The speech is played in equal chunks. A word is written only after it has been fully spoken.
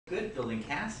building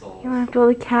castles. You want to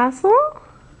build a castle?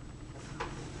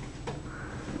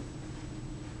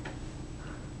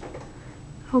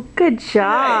 Oh, good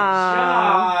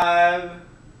job.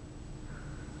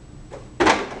 Good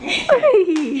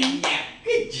job.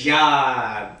 Good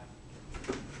job.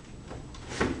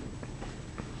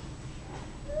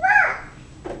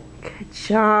 Good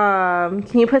job.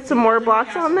 Can you put some more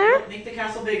blocks on there? Make the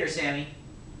castle bigger, Sammie.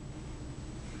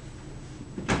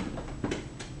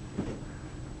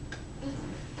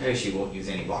 Maybe she won't use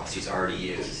any blocks she's already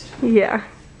used. Yeah.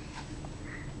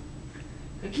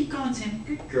 But keep going, Sammie.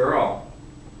 Good girl.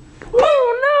 Oh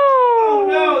Oh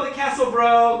no! no, the castle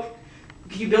broke.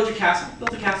 Can you build your castle?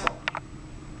 Build the castle.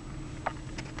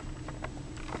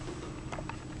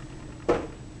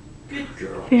 Good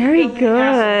girl. Very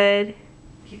good.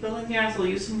 Keep building the castle.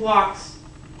 Use some blocks.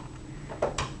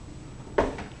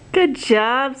 Good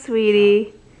job,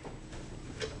 sweetie.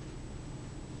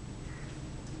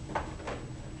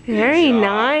 Very job.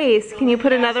 nice. Can you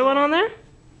put another one on there?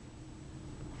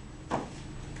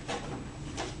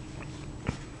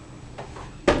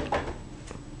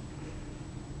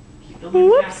 Keep building the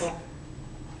Whoops. castle.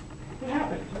 What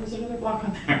happened? There's another block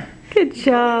on there. Good Keep building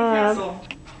the job. castle.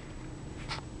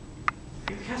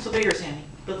 Make the castle bigger, Sammie.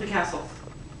 Build the castle.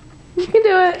 You can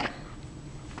do it.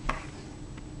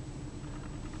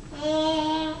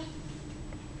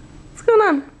 What's going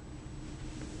on?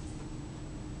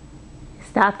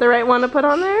 Is that the right one to put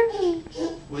on there?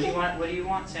 What do you want? What do you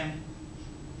want, Sammie?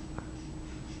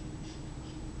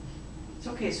 It's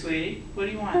okay, sweetie. What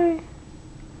do you want? Right.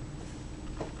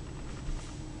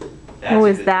 That's Oh, a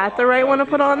is good that job. the right one to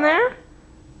Good put on job. there?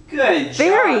 Good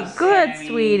Very job, good, Sammie.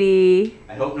 sweetie.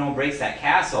 I hope no one breaks that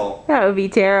castle. That would be I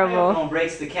hope no terrible. one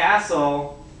breaks the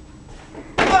castle.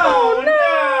 Oh, no!